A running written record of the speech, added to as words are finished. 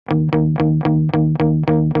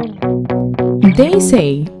They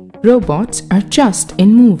say robots are just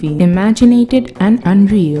in movie, imaginated and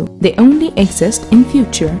unreal. They only exist in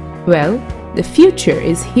future. Well, the future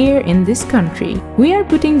is here in this country. We are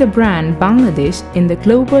putting the brand Bangladesh in the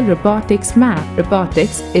global robotics map.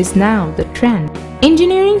 Robotics is now the trend.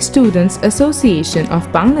 Engineering Students Association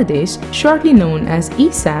of Bangladesh, shortly known as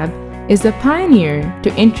ESAB, is the pioneer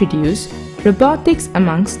to introduce robotics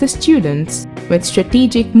amongst the students. With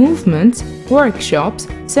strategic movements, workshops,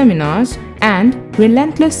 seminars, and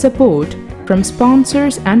relentless support from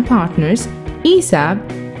sponsors and partners,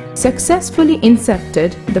 ESAB successfully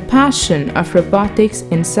incepted the passion of robotics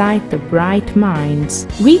inside the bright minds.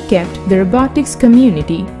 We kept the robotics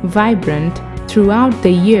community vibrant throughout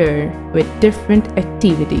the year with different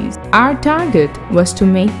activities. Our target was to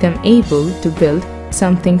make them able to build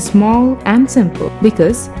something small and simple,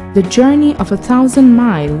 because the journey of 1,000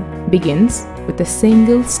 miles begins with a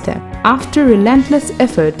single step. After relentless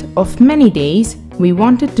effort of many days, we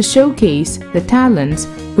wanted to showcase the talents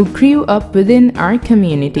who grew up within our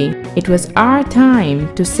community. It was our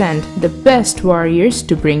time to send the best warriors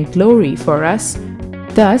to bring glory for us.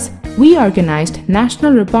 Thus, we organized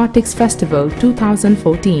National Robotics Festival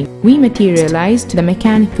 2014. We materialized the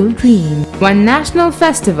mechanical dream. One national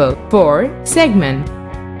festival, 4 segment,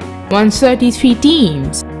 133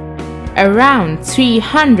 teams, around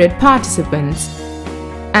 300 participants,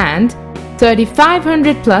 and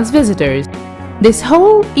 3,500 plus visitors. This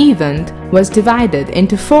whole event was divided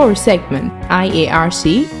into 4 segments: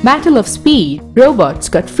 IARC, Battle of Speed, Robots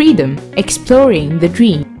Got Freedom, Exploring the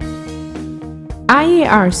Dream.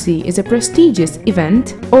 IARC is a prestigious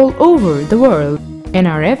event all over the world.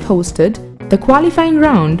 NRF hosted the qualifying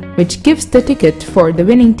round, which gives the ticket for the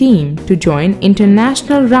winning team to join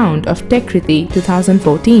international round of Techriti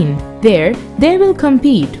 2014. There, they will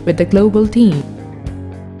compete with the global team.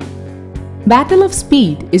 Battle of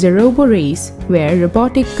Speed is a robo-race where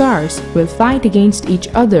robotic cars will fight against each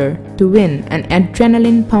other to win an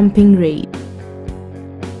adrenaline-pumping race.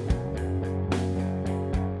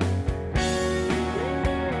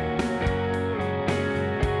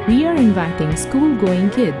 We are inviting school-going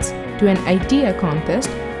kids to an idea contest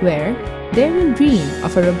where they will dream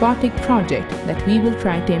of a robotic project that we will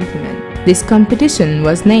try to implement. This competition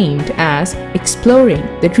was named as Exploring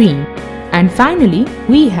the Dream. And finally,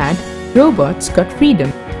 we had Robots Got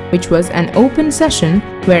Freedom, which was an open session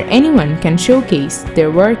where anyone can showcase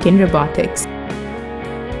their work in robotics.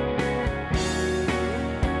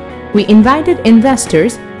 We invited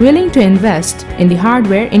investors willing to invest in the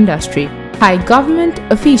hardware industry. High government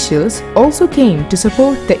officials also came to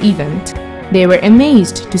support the event. They were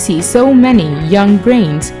amazed to see so many young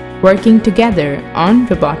brains working together on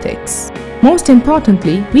robotics. Most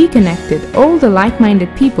importantly, we connected all the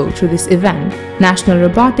like-minded people through this event. National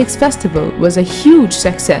Robotics Festival was a huge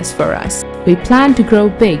success for us. We plan to grow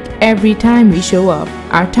big every time we show up.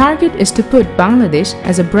 Our target is to put Bangladesh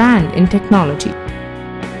as a brand in technology.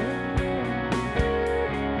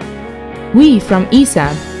 We from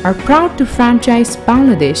ESAB are proud to franchise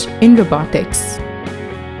Bangladesh in robotics.